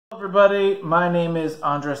Everybody, my name is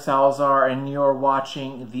Andres Salazar and you're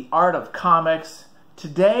watching The Art of Comics.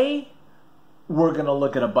 Today, we're going to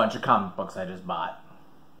look at a bunch of comic books I just bought.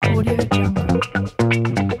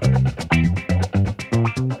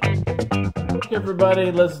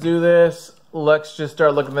 Everybody, let's do this. Let's just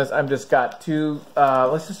start looking at this. I've just got two,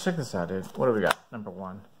 let's just check this out, dude. What do we got? Number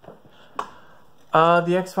one.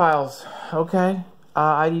 The X-Files. Okay.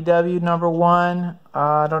 IDW number one.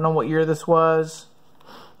 I don't know what year this was.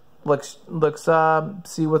 Let's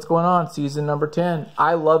see what's going on. Season number 10.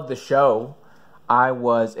 I love the show. I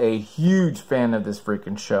was a huge fan of this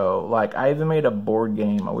freaking show. Like, I even made a board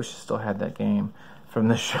game. I wish I still had that game from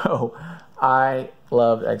the show. I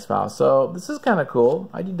loved X-Files. So, this is kind of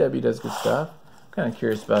cool. IDW does good stuff. I'm kind of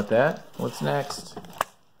curious about that. What's next?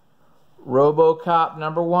 RoboCop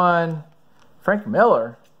number one. Frank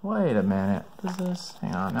Miller. Wait a minute. What is this?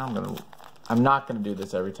 Hang on. Now I'm not going to do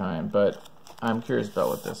this every time, but I'm curious about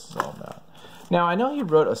what this is all about. Now, I know he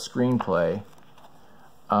wrote a screenplay.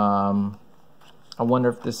 I wonder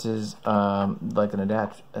if this is like an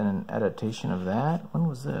adaptation of that. When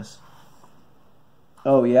was this?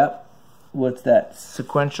 Oh, yep. What's that?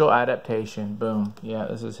 Sequential adaptation. Boom. Yeah,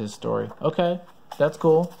 this is his story. Okay, that's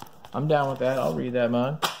cool. I'm down with that. I'll read that,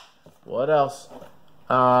 man. What else?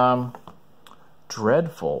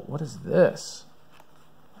 Dreadful. What is this?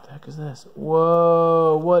 What the heck is this?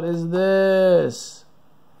 Whoa, what is this?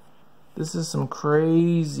 This is some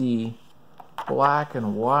crazy black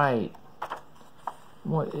and white.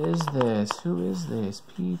 What is this? Who is this?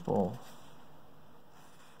 People.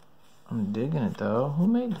 I'm digging it though. Who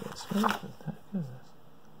made this? What is this?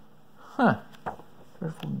 Huh.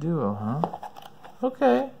 Dreadful duo, huh?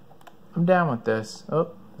 Okay. I'm down with this. Oh,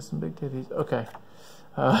 there's some big titties. Okay.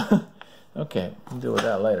 Okay, we'll deal with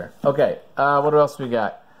that later. Okay, what else we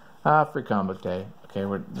got? Free Comic Day. Okay,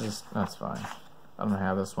 that's fine. I don't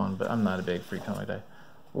have this one, but I'm not a big Free Comic Day.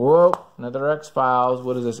 Whoa, another X-Files.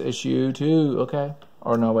 What is this? Issue 2, okay.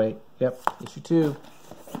 Or no, wait. Yep, issue 2.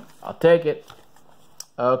 I'll take it.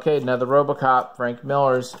 Okay, another RoboCop. Frank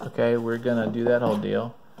Miller's. Okay, we're gonna do that whole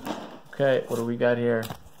deal. Okay, what do we got here?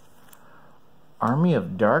 Army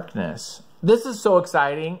of Darkness. This is so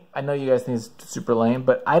exciting. I know you guys think it's super lame,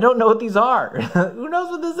 but I don't know what these are. Who knows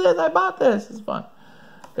what this is? I bought this. It's fun.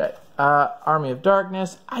 Okay. Army of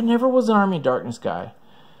Darkness. I never was an Army of Darkness guy.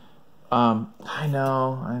 I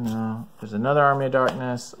know. There's another Army of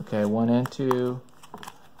Darkness. Okay, 1 and 2.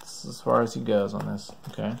 This is as far as he goes on this.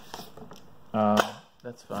 Okay.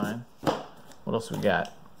 That's fine. What else we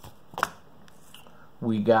got?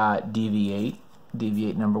 We got DV8.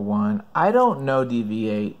 DV8 number 1. I don't know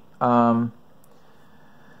DV8.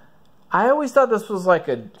 I always thought this was like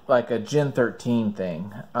a Gen 13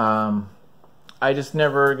 thing. I just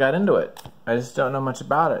never got into it. I just don't know much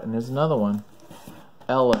about it. And there's another one.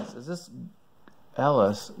 Ellis. Is this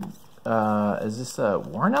Ellis? Is this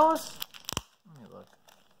Warren Ellis? Let me look.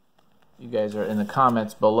 You guys are in the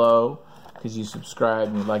comments below because you subscribe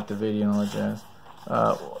and you like the video and all that jazz.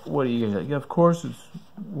 What do you guys like? Yeah, of course it's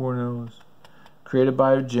Warren Ellis. Created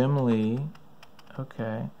by Jim Lee.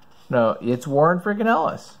 Okay. No, it's Warren freaking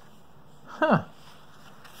Ellis. Huh.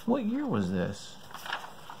 What year was this?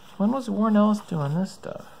 When was Warren Ellis doing this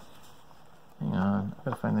stuff? Hang on. I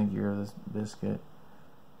gotta find the year of this biscuit.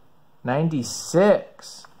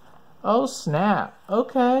 96. Oh, snap.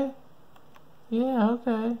 Okay. Yeah,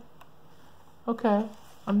 okay. Okay.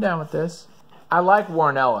 I'm down with this. I like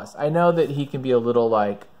Warren Ellis. I know that he can be a little,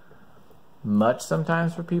 like, much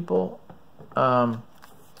sometimes for people. But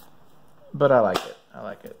I like it. I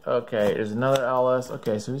like it. Okay, there's another Ellis.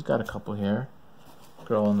 Okay, so he's got a couple here.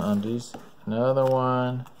 Girl in the undies. Another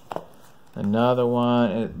one. Another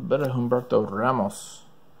one. Better Humberto Ramos.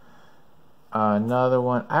 Another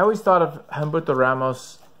one. I always thought of Humberto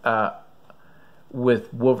Ramos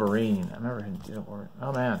with Wolverine. I remember him doing Wolverine.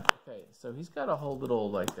 Oh, man. Okay, so he's got a whole little,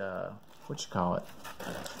 like, what you call it?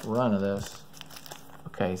 Run of this.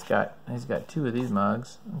 Okay, he's got 2 of these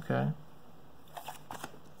mugs. Okay.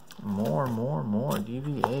 More.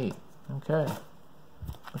 DV8. Okay.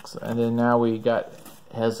 And then now we got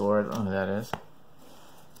Hesler. I don't know who that is.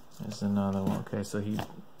 There's another one. Okay, so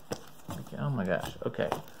oh my gosh. Okay.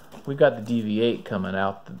 We got the DV8 coming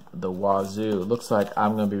out the wazoo. Looks like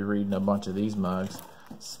I'm going to be reading a bunch of these mugs.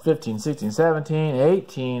 It's 15, 16, 17,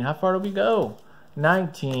 18. How far do we go?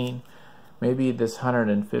 19. Maybe this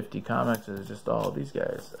 150 comics is just all of these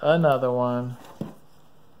guys. Another one.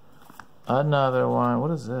 Another one.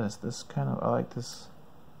 What is this? This kind of, I like this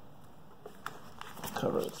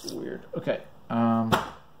cover. It's weird. Okay. How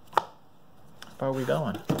far are we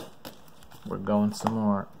going? We're going some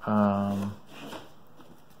more.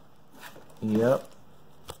 Yep.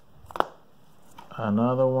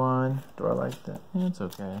 Another one. Do I like that? Yeah, it's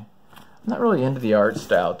okay. I'm not really into the art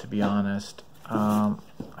style, to be honest. I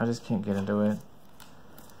just can't get into it.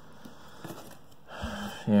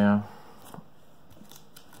 Yeah.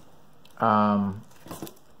 I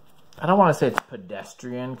don't want to say it's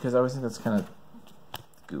pedestrian, because I always think that's kind of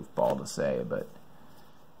goofball to say, but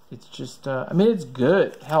it's just, I mean, it's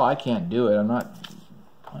good. Hell, I can't do it. I'm not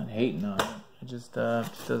hating on it. It just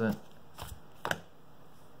doesn't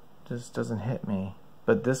hit me.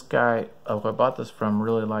 But this guy, who I bought this from,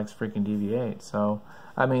 really likes freaking DV8. So,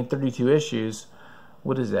 I mean, 32 issues.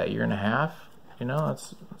 What is that? Year and a half? You know,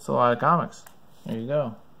 that's a lot of comics. There you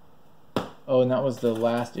go. Oh, and that was the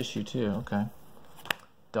last issue too. Okay.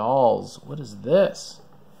 Dolls. What is this?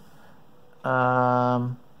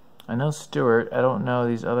 I know Stewart. I don't know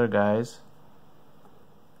these other guys.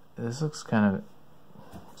 This looks kind of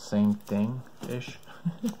same thing-ish.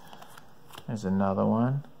 There's another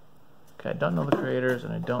one. Okay, I don't know the creators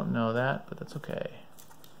and I don't know that, but that's okay.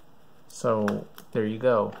 So, there you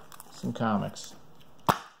go. Some comics.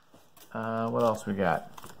 What else we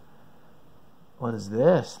got? What is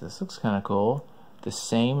this? This looks kind of cool. The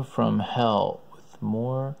Same from Hell with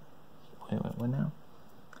more... Wait, what now?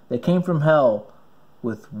 They came from hell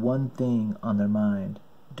with one thing on their mind.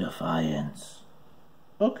 Defiance.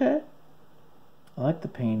 Okay. I like the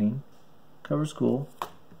painting. Cover's cool.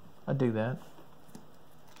 I dig that.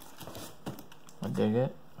 I dig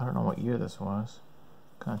it. I don't know what year this was.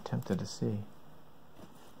 Kind of tempted to see.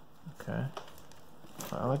 Okay.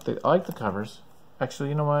 I like the covers. Actually,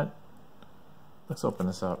 you know what? Let's open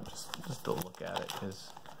this up just to look at it,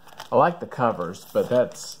 because I like the covers, but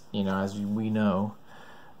that's, you know, as we know,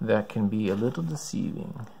 that can be a little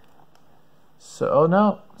deceiving. So, oh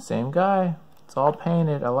no, same guy. It's all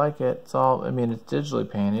painted. I like it. It's all, I mean, it's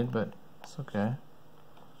digitally painted, but it's okay.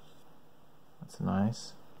 That's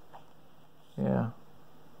nice. Yeah.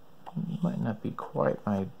 It might not be quite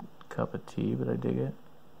my cup of tea, but I dig it.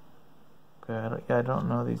 Okay, I don't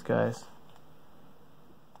know these guys.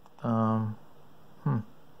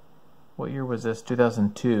 What year was this?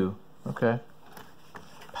 2002. Okay.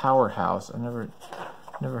 Powerhouse. I never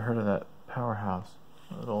heard of that. Powerhouse.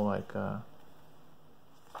 A little like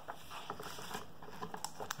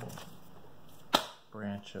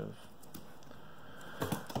branch of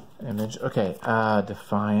Image. Okay.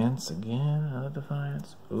 Defiance again. Another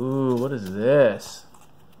Defiance. Ooh, what is this?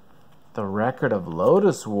 The Record of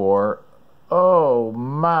Lotus War. Oh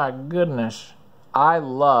my goodness. I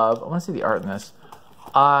want to see the art in this.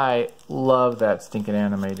 I love that stinking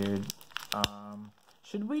anime, dude.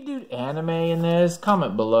 Should we do anime in this?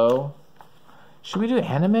 Comment below. Should we do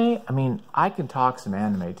anime? I mean, I can talk some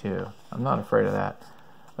anime too. I'm not afraid of that.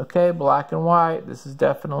 Okay, black and white. This is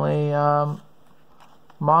definitely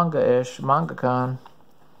manga-ish. Manga-con.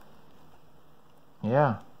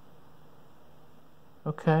 Yeah.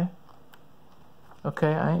 Okay.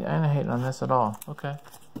 Okay, I ain't hating on this at all. Okay.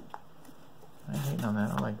 I ain't hating on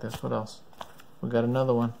that. I like this. What else? We got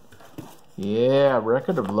another one. Yeah,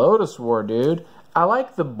 Record of Lotus War, dude. I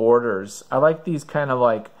like the borders. I like these kind of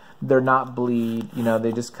like, they're not bleed, you know,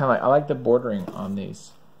 they just kind of like, I like the bordering on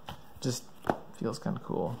these. Just feels kind of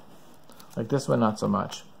cool. Like this one, not so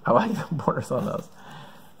much. I like the borders on those.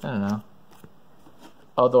 I don't know.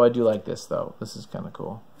 Although I do like this though. This is kind of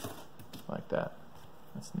cool. I like that.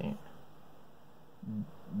 That's neat.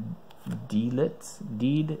 Deedlit's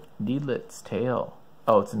Tale.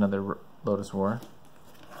 Oh, it's another Lotus War.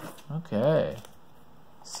 Okay.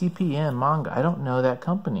 CPM Manga. I don't know that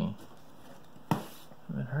company. I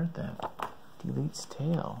haven't heard that. Deedlit's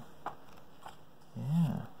Tale.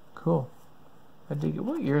 Yeah. Cool. I dig it.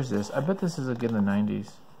 What year is this? I bet this is again the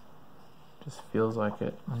 90s. Just feels like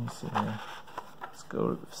it. Let me see here. Let's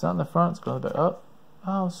go. If it's not in the front, let's go to the back.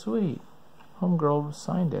 Oh, sweet. Homegirl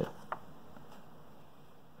signed it.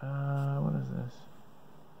 What is this?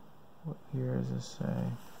 What year does this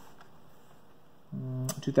say?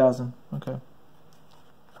 2000. Okay.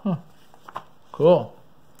 Huh. Cool.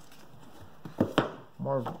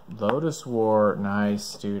 More Lotus War.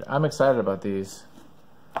 Nice, dude. I'm excited about these.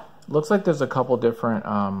 Looks like there's a couple different,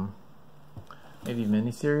 maybe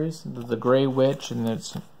miniseries. The Grey Witch and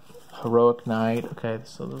it's Heroic Knight. Okay,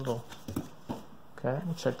 so little. Okay,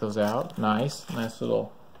 we'll check those out. Nice, nice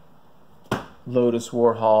little Lotus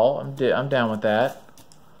War haul. I'm down with that.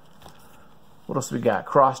 What else we got?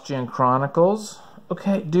 Cross-Gen Chronicles.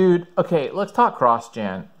 Okay, dude. Okay, let's talk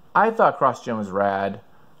cross-gen. I thought cross-gen was rad.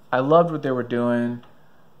 I loved what they were doing.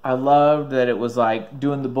 I loved that it was like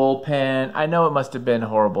doing the bullpen. I know it must have been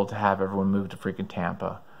horrible to have everyone move to freaking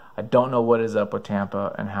Tampa. I don't know what is up with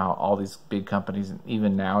Tampa and how all these big companies,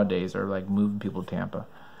 even nowadays, are like moving people to Tampa.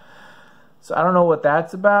 So I don't know what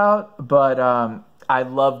that's about, but I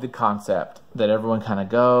love the concept that everyone kind of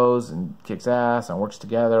goes and kicks ass and works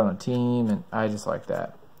together on a team, and I just like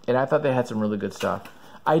that. And I thought they had some really good stuff.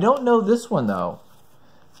 I don't know this one, though.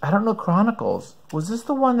 I don't know Chronicles. Was this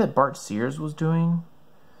the one that Bart Sears was doing?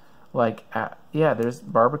 Like, yeah, there's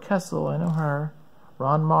Barbara Kessel. I know her.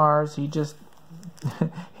 Ron Mars. He just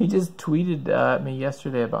he just tweeted at me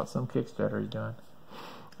yesterday about some Kickstarter he's doing.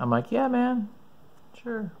 I'm like, yeah, man.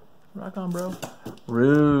 Sure. Rock on, bro.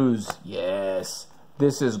 Ruse. Yes.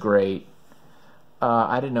 This is great.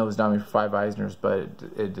 I didn't know it was nominated for 5 Eisners, but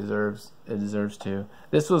it deserves to.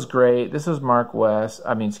 This was great. This was Mark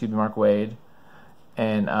Wade.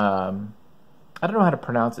 And I don't know how to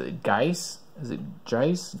pronounce it. Geis? Is it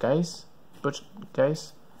Geis? Geis? Butch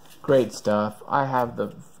Geis? Great stuff. I have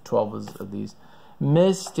the 12 of these.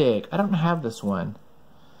 Mystic. I don't have this one.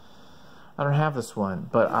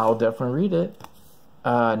 But I'll definitely read it.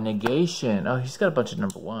 Negation. Oh, he's got a bunch of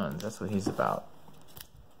number 1s. That's what he's about.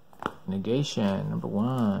 Negation, number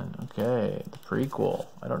 1. Okay, the prequel.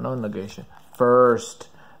 I don't know Negation. First.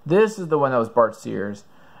 This is the one that was Bart Sears.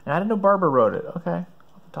 And I didn't know Barbara wrote it. Okay.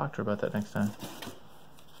 I'll talk to her about that next time.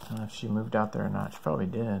 I don't know if she moved out there or not. She probably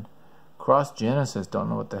did. Cross Genesis. Don't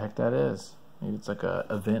know what the heck that is. Maybe it's like a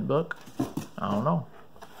event book. I don't know.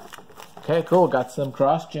 Okay, cool. Got some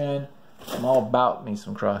cross-gen. I'm all about me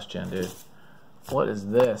some cross-gen, dude. What is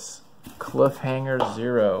this? Cliffhanger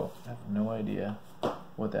 0. I have no idea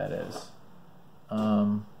what that is.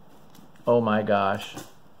 Oh my gosh.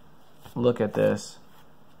 Look at this.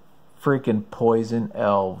 Freaking poison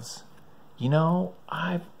elves. You know,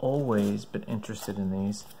 I've always been interested in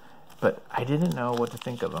these, but I didn't know what to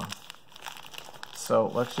think of them.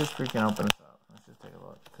 So let's just freaking open this up. Let's just take a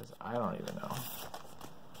look, because I don't even know.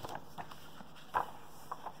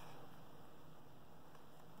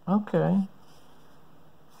 Okay.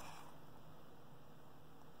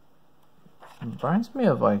 It reminds me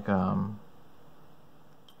of like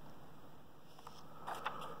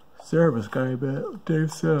Cerebus guy a bit.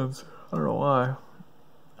 Dave Sims. I don't know why.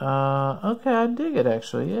 Okay, I dig it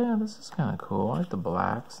actually. Yeah, this is kind of cool. I like the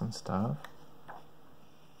blacks and stuff.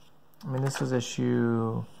 I mean, this is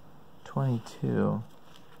issue 22.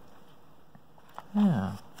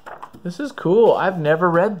 Yeah. This is cool. I've never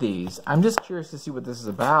read these. I'm just curious to see what this is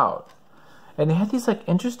about. And they had these like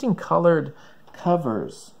interesting colored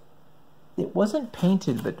covers. It wasn't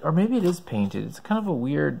painted, but or maybe it is painted. It's kind of a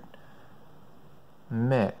weird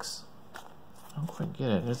mix. I don't quite get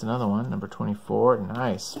it. There's another one, number 24.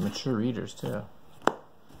 Nice, mature readers too.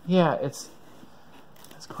 Yeah, it's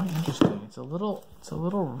quite interesting. It's a little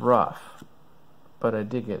rough, but I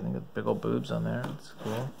dig it. And got big old boobs on there. It's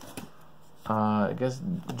cool. I guess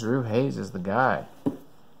Drew Hayes is the guy.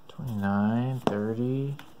 29,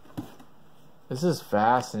 30. This is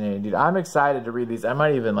fascinating, dude. I'm excited to read these. I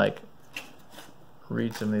might even like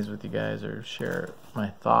read some of these with you guys or share my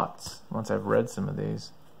thoughts once I've read some of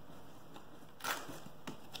these.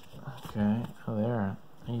 Okay, oh there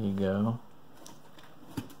you go.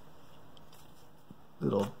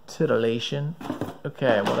 Little titillation.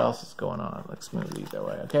 Okay, what else is going on? Let's move these that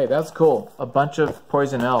way. Okay, that's cool. A bunch of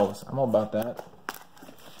poison elves. I'm all about that.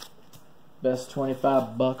 Best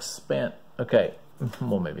 25 bucks spent. Okay,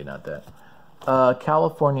 well maybe not that.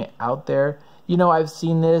 California Out There. You know, I've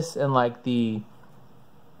seen this in like the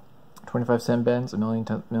 25-cent bins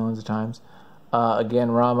millions of times.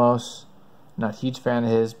 Again, Ramos. Not a huge fan of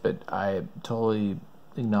his, but I totally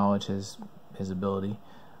acknowledge his ability.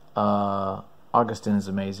 Augustin is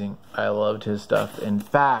amazing. I loved his stuff. In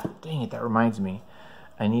fact, dang it, that reminds me.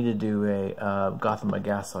 I need to do a Gotham by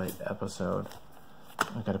Gaslight episode.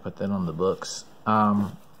 I gotta put that on the books.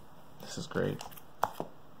 This is great.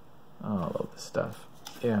 Oh, I love this stuff.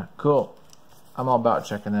 Yeah, cool. I'm all about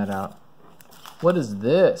checking that out. What is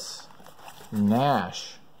this?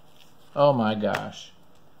 Nash. Oh my gosh.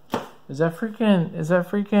 Is that freaking,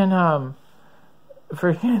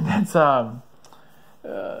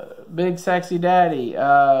 that's, Big Sexy Daddy,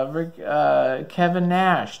 Kevin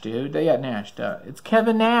Nash, dude. They got Nash, it's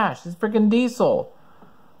Kevin Nash. It's freaking Diesel.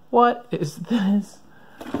 What is this?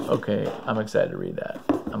 Okay, I'm excited to read that.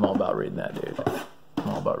 I'm all about reading that, dude. I'm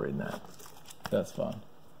all about reading that. That's fun.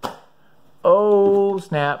 Oh,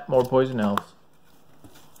 snap. More Poison Elves.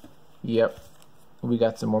 Yep. We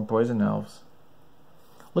got some more Poison Elves.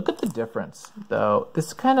 Look at the difference, though.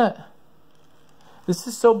 This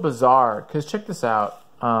is so bizarre, because check this out.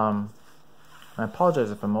 I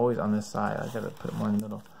apologize if I'm always on this side. I gotta put it more in the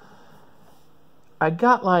middle. I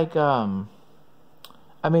got like, I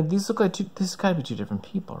mean, these look like this gotta be two different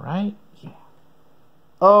people, right? Yeah.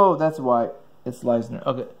 Oh, that's why it's Leisner.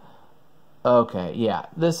 Okay. Okay, yeah.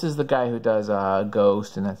 This is the guy who does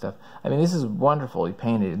Ghost and that stuff. I mean, this is wonderful. He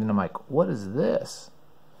painted it. And then I'm like, what is this?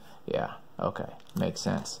 Yeah, okay. Makes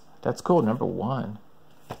sense. That's cool. Number 1.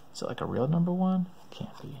 Is it like a real number 1?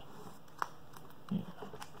 Can't be. Yeah.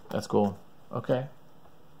 That's cool. Okay.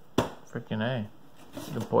 Freaking A.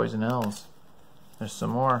 The Poison Elves. There's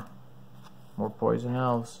some more. More Poison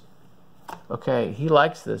Elves. Okay, he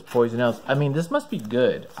likes this, Poison Elves. I mean, this must be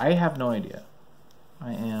good. I have no idea.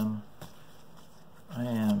 I am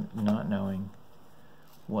not knowing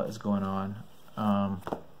what is going on.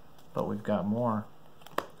 But we've got more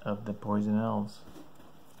of the Poison Elves.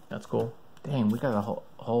 That's cool. Dang, we got a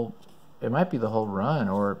whole it might be the whole run,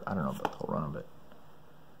 or I don't know about the whole run, but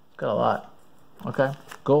it's got a lot. Okay,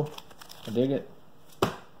 cool. I dig it.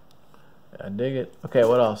 I dig it. Okay,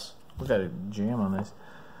 what else? We got a jam on this.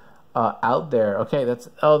 Out There. Okay, that's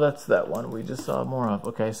that one we just saw more of.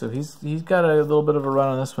 Okay, so he's got a little bit of a run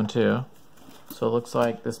on this one too. So it looks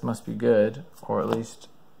like this must be good, or at least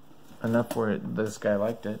enough where this guy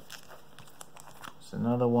liked it. It's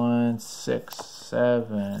another one. 6,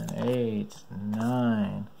 7, 8,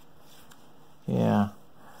 9. Yeah,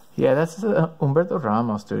 that's Humberto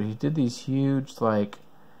Ramos, dude. He did these huge, like,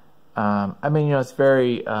 I mean, you know, it's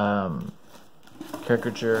very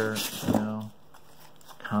caricature, you know,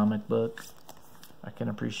 comic book. I can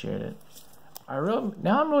appreciate it.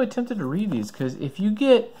 Now I'm really tempted to read these, because if you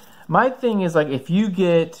get, my thing is, like, if you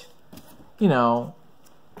get, you know,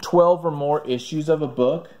 12 or more issues of a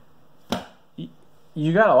book,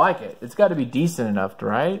 you gotta like it. It's got to be decent enough,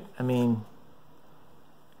 right? I mean,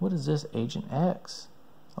 what is this? Agent X.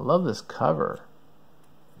 I love this cover.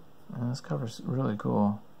 This cover's really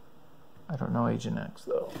cool. I don't know Agent X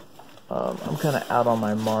though. I'm kind of out on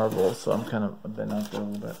my Marvel, so I've been out there a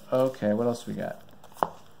little bit. Okay, what else we got?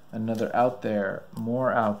 Another Out There.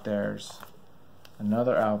 More Out There's.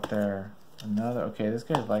 Another Out There. Another. Okay, this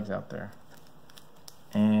guy likes Out There.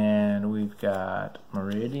 And we've got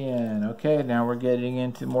Meridian. Okay, now we're getting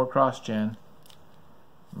into more cross-gen.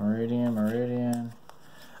 Meridian.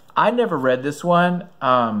 I never read this one,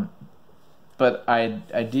 but I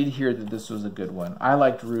did hear that this was a good one. I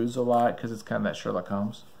liked Ruse a lot because it's kind of that Sherlock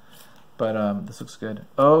Holmes. But this looks good.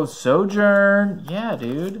 Oh, Sojourn. Yeah,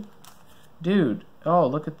 dude. Oh,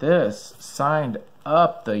 look at this. Signed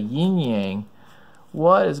up the yin yang.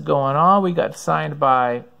 What is going on? We got signed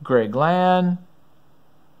by Greg Land,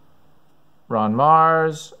 Ron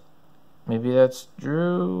Mars. Maybe that's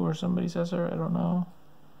Drew or somebody says her. I don't know.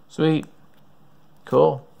 Sweet.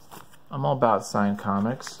 Cool. I'm all about signed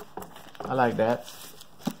comics. I like that.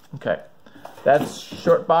 Okay. That's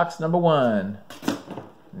short box number 1.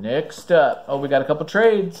 Next up. Oh, we got a couple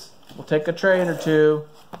trades. We'll take a trade or two.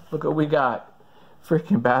 Look what we got.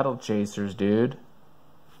 Freaking Battle Chasers, dude.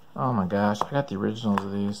 Oh my gosh. I got the originals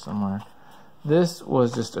of these somewhere. This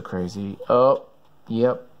was just a crazy. Oh,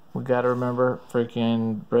 yep. We gotta remember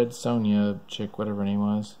freaking Red Sonia chick, whatever her name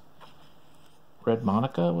was. Red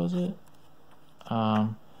Monica, was it?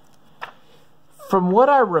 From what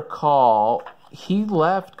I recall, he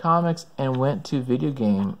left comics and went to video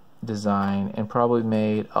game design and probably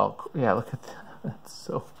made, oh yeah, look at that.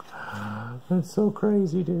 That's so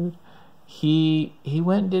crazy, dude. He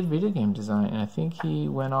went and did video game design, and I think he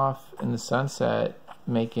went off in the sunset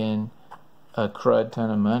making a crud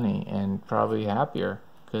ton of money and probably happier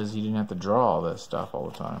because he didn't have to draw all this stuff all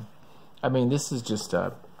the time. I mean, this is just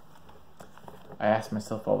I ask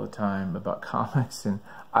myself all the time about comics, and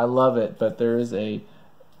I love it, but there is a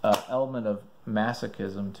element of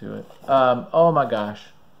masochism to it. Oh my gosh.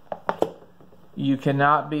 You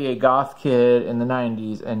cannot be a goth kid in the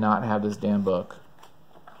 90s and not have this damn book.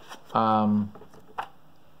 I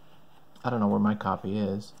don't know where my copy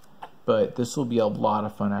is, but this will be a lot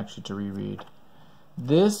of fun actually to reread.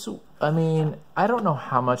 This, I mean, I don't know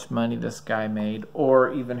how much money this guy made,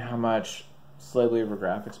 or even how much Slave Labor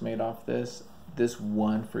Graphics made off this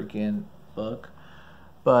one freaking book,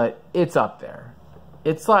 but it's up there.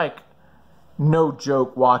 It's like, no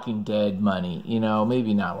joke, Walking Dead money, you know,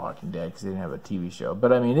 maybe not Walking Dead because they didn't have a TV show,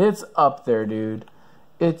 but I mean, it's up there, dude.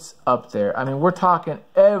 It's up there. I mean, we're talking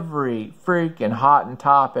every freaking hot and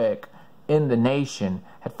topic in the nation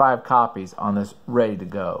had 5 copies on this ready to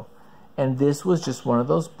go. And this was just one of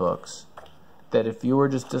those books that if you were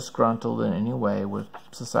just disgruntled in any way with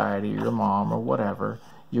society or your mom or whatever,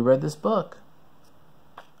 you read this book.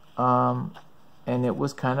 And it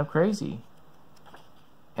was kind of crazy.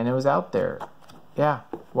 And it was out there. Yeah,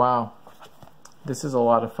 wow. This is a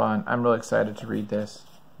lot of fun. I'm really excited to read this.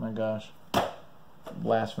 My gosh.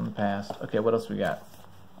 Blast from the past. Okay, what else we got?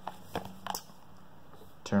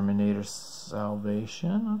 Terminator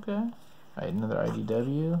Salvation. Okay. All right, another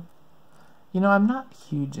IDW. You know, I'm not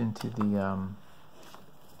huge into the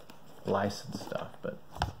licensed stuff, but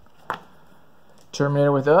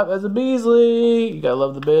Terminator with that's a Beasley. You gotta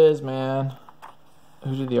love the Biz, man.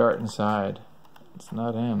 Who did the art inside? It's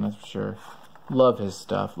not him, that's for sure. Love his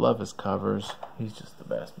stuff. Love his covers. He's just the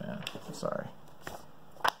best, man. I'm sorry.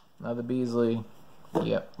 Another Beasley.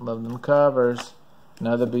 Yep, love them covers.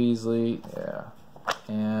 Another Beasley. Yeah.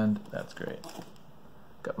 And that's great.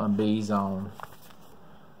 Got my bees on.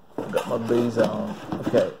 Got my bees on.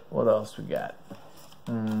 Okay, what else we got?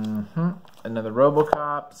 Another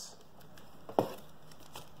RoboCops.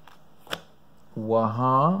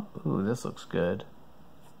 Wah-huh. Ooh, this looks good.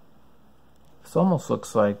 This almost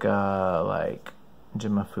looks like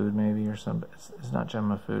Gemma Food maybe or something. It's not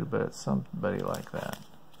Gemma Food, but it's somebody like that.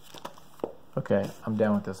 Okay, I'm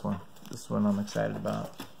down with this one. This one I'm excited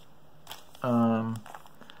about.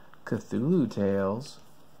 Cthulhu Tales.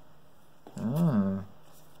 Oh,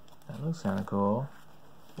 that looks kind of cool.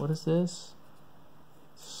 What is this?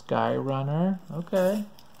 Skyrunner. Okay.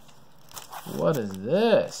 What is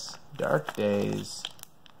this? Dark Days.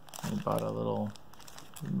 I bought a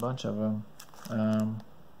bunch of them.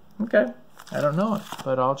 Okay. I don't know it,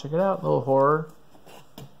 but I'll check it out. A little horror.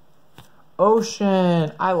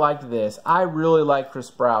 Ocean. I liked this. I really like Chris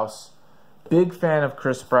Sprouse. Big fan of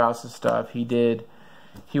Chris Sprouse's stuff.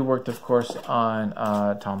 He worked, of course, on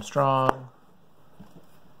Tom Strong.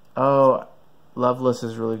 Oh, Loveless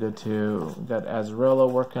is really good too. Got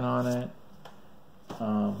Azarella working on it.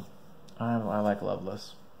 I like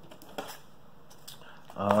Loveless.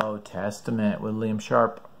 Oh, Testament with Liam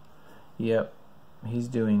Sharp. Yep, he's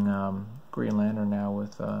doing Green Lantern now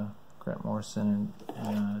with Grant Morrison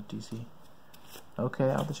and DC. Okay,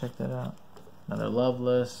 I'll have to check that out. Another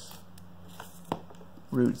Loveless.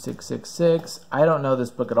 Route 666. I don't know this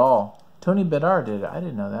book at all. Tony Bedard did it. I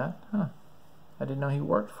didn't know that. Huh. I didn't know he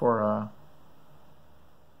worked for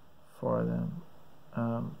them.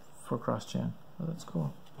 For CrossChan. Oh, that's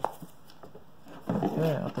cool.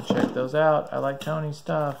 Okay, I'll have to check those out. I like Tony's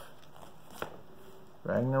stuff.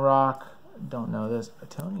 Ragnarok. Don't know this.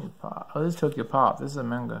 Tony Pop. Oh, this is Tokyo Pop. This is a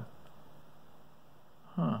manga.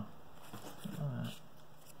 Huh.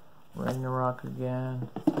 Ragnarok again.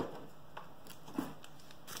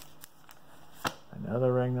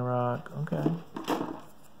 Another Ragnarok. Okay.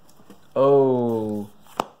 Oh,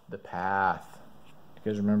 The Path.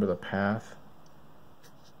 You guys remember The Path?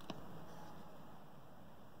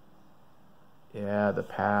 Yeah, The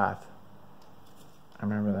Path. I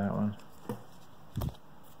remember that one.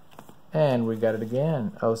 And we got it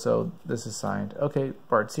again. Oh, so this is signed. Okay,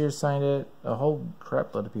 Bart Sears signed it. A whole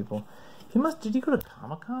crap load of people. Did he go to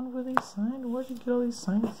Comic-Con where they signed? Where did you get all these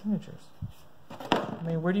signed signatures? I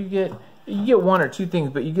mean, where do you get one or two things,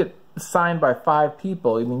 but you get signed by 5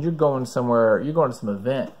 people. I mean, you're going somewhere, you're going to some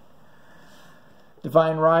event.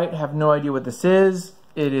 Divine Right, have no idea what this is.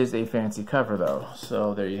 It is a fancy cover though.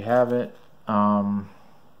 So there you have it. No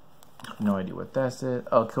idea what this is.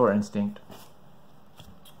 Oh, Killer Instinct.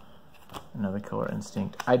 Another Killer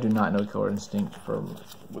Instinct. I do not know Killer Instinct I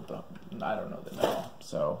don't know them at all.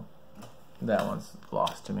 So that one's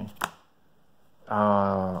lost to me.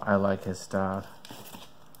 Oh, I like his stuff.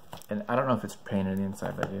 And I don't know if it's painted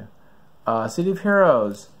inside, but I do. City of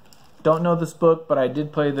Heroes. Don't know this book, but I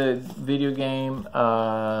did play the video game,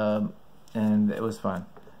 and it was fun.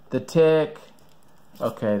 The Tick.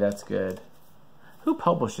 Okay, that's good. Who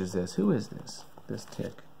publishes this? Who is this? This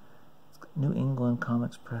Tick. New England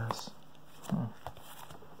Comics Press. Huh.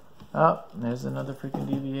 Oh, there's another freaking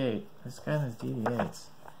DV8. This guy has DV8s.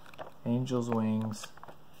 Angel's Wings.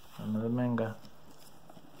 Another manga.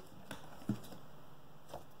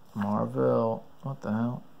 Marvel. What the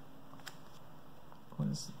hell? What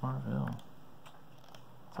is Marvel?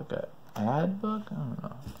 It's like an ad book? I don't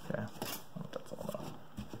know. Okay. I don't know what that's all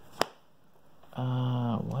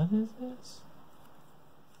about. What is this?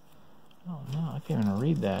 Oh no, I can't even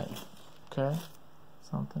read that. Okay.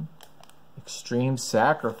 Something. Extreme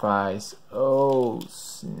Sacrifice. Oh,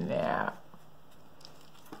 snap.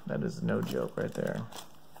 That is no joke right there.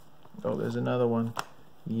 Oh, there's another one.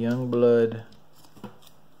 Youngblood.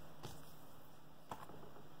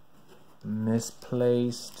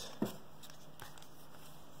 Misplaced.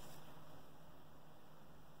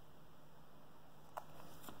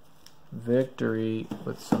 Victory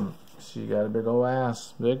with some. She got a big ol'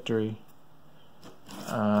 ass. Victory.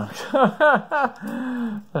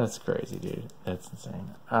 That's crazy, dude. That's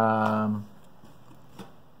insane.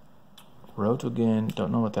 Wrote again.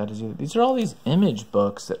 Don't know what that is either. These are all these image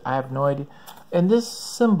books that I have no idea. And this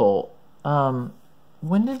symbol.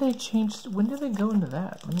 When did they change? When did they go into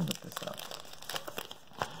that? Let me look this up.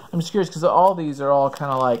 I'm just curious because all these are all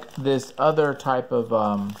kind of like this other type of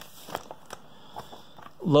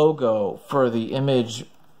logo for the Image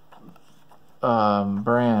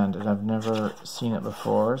brand, and I've never seen it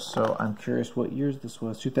before, so I'm curious what years this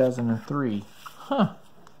was. 2003. Huh.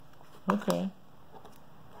 Okay.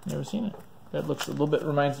 Never seen it. That looks a little bit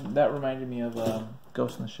reminded me of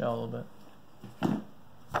Ghost in the Shell a little bit.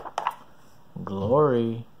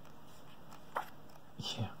 Glory.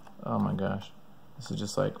 Yeah. Oh my gosh. This is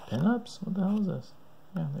just like pinups? What the hell is this?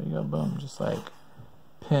 Yeah, there you go. Boom. Just like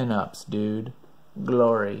pinups, dude.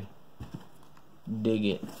 Glory. Dig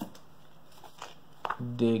it.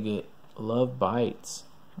 Dig it. Love bites.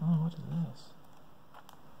 Oh, what is this?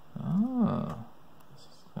 Oh. This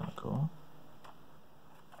is kind of cool.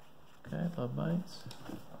 Okay, love bites.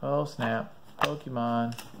 Oh, snap.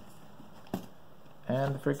 Pokemon.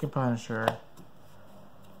 And the freaking Punisher.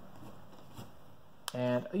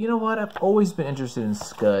 And you know what? I've always been interested in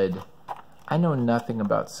Scud. I know nothing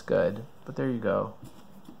about Scud, but there you go.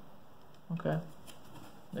 Okay.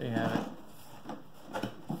 There you have it.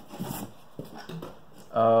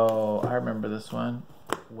 Oh, I remember this one.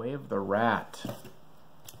 Way of the Rat.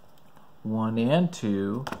 1 and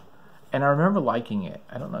 2. And I remember liking it.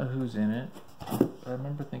 I don't know who's in it, but I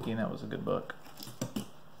remember thinking that was a good book.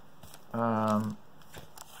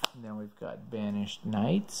 Then we've got Banished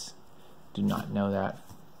Knights. Do not know that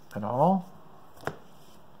at all.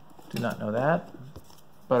 Do not know that.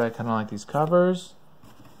 But I kind of like these covers.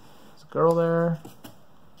 There's a girl there.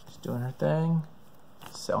 She's doing her thing.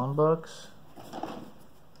 Selling books.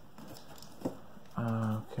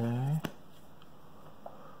 Okay.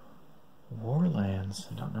 Warlands.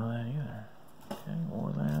 I don't know that either. Okay,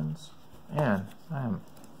 Warlands. Man, I am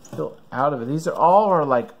still out of it. These are all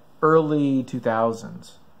like early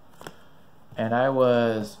 2000s. And I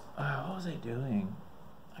was, what was I doing?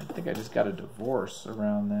 I think I just got a divorce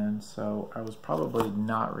around then, so I was probably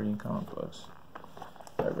not reading comic books,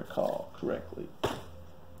 if I recall correctly.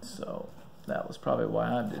 So that was probably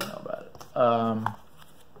why I didn't know about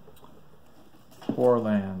it.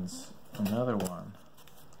 Warlands, another one.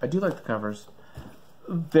 I do like the covers.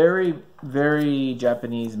 Very, very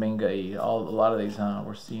Japanese manga-y. A lot of these, huh?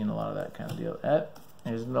 We're seeing a lot of that kind of deal.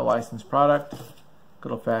 There's no licensed product.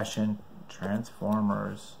 Good old-fashioned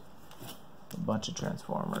Transformers. A bunch of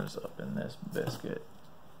Transformers up in this biscuit.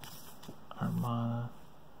 Armada.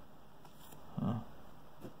 Huh.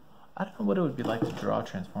 I don't know what it would be like to draw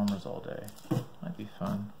Transformers all day. Might be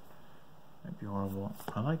fun. Might be horrible.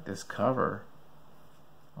 I like this cover.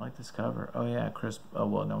 I like this cover. Oh yeah, crisp. Oh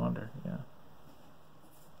well, no wonder. Yeah.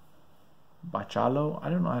 Bachalo? I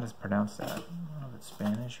don't know how to pronounce that. I don't know if it's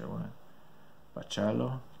Spanish or what.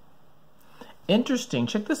 Bachalo. Interesting.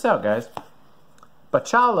 Check this out, guys.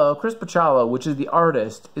 Bachalo, Chris Bachalo, which is the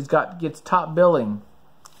artist, gets top billing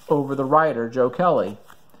over the writer Joe Kelly.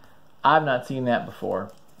 I've not seen that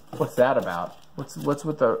before. What's that about? What's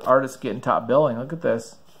with the artist getting top billing? Look at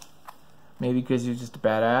this. Maybe because you're just a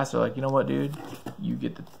badass, or like, you know what, dude, you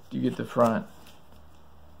get the front.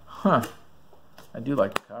 Huh. I do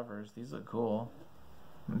like the covers. These look cool.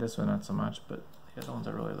 This one not so much, but the other ones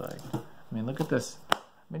I really like. I mean, look at this. I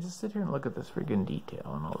mean, just sit here and look at this freaking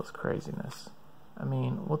detail and all this craziness. I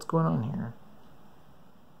mean, what's going on here?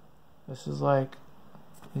 This is like,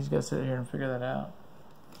 he's got to sit here and figure that out.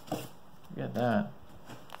 Get that.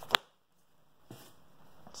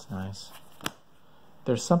 It's nice.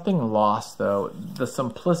 There's something lost, though. The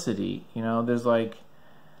simplicity, you know, there's like,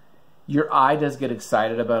 your eye does get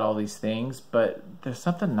excited about all these things, but there's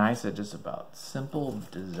something nice just about simple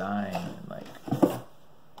design and like,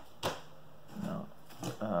 you know,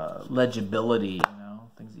 legibility, you know,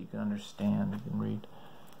 things that you can understand, you can read.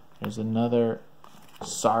 There's another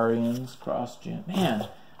Saurians CrossGen. Man,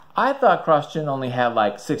 I thought CrossGen only had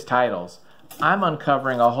like 6 titles. I'm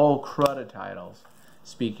uncovering a whole crud of titles.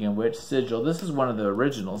 Speaking of which, Sigil. This is one of the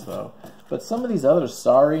originals, though. But some of these other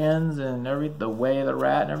Saurians and the Way of the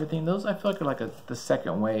Rat and everything, those I feel like are like the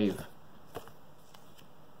second wave.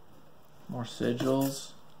 More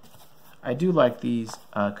Sigils. I do like these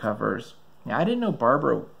covers. Yeah, I didn't know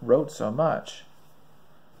Barbara wrote so much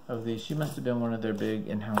of these. She must have been one of their big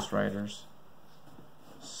in-house writers.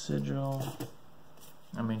 Sigil.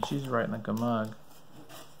 I mean, she's writing like a mug.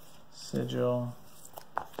 Sigil.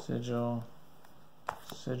 Sigil.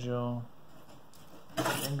 Sigil.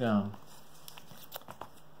 And gum.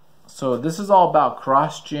 So this is all about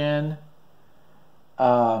CrossGen.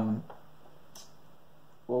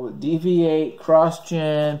 Deviate,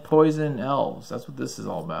 CrossGen, Poison Elves. That's what this is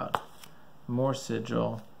all about. More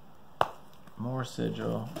Sigil. More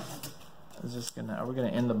Sigil. Are we gonna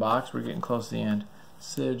end the box? We're getting close to the end.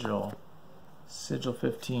 Sigil. Sigil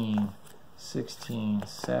 15, 16,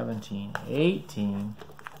 17, 18.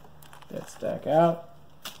 That stack out.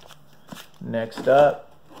 Next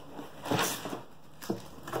up.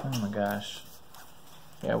 Oh my gosh.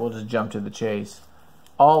 Yeah, we'll just jump to the chase.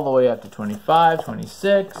 All the way up to 25,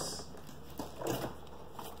 26,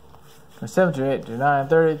 27, 28, 29,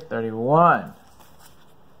 30, 31.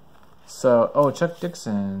 So, oh, Chuck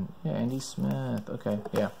Dixon. Yeah, Andy Smith. Okay,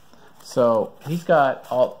 yeah. So, he's got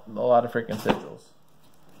a lot of freaking sigils.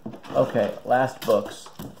 Okay, last books.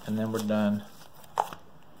 And then we're done.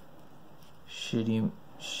 Shidima.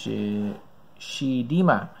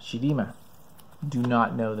 Do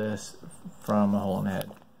not know this from a hole in the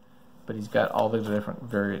head. But he's got all the different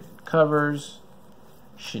variant covers.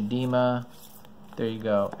 Shidima. There you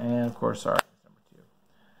go. And of course, our number 2.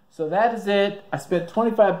 So that is it. I spent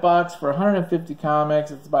 25 bucks for 150 comics.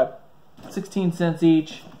 It's about 16 cents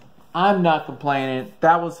each. I'm not complaining.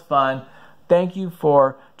 That was fun. Thank you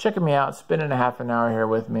for checking me out, spending a half an hour here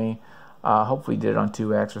with me. Hopefully you did it on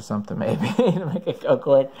 2x or something maybe to make it go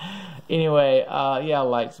quick. Anyway, yeah,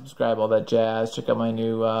 like, subscribe, all that jazz. Check out my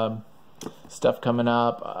new stuff coming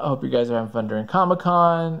up. I hope you guys are having fun during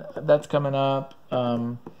Comic-Con. That's coming up.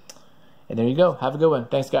 And there you go. Have a good one.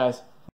 Thanks, guys.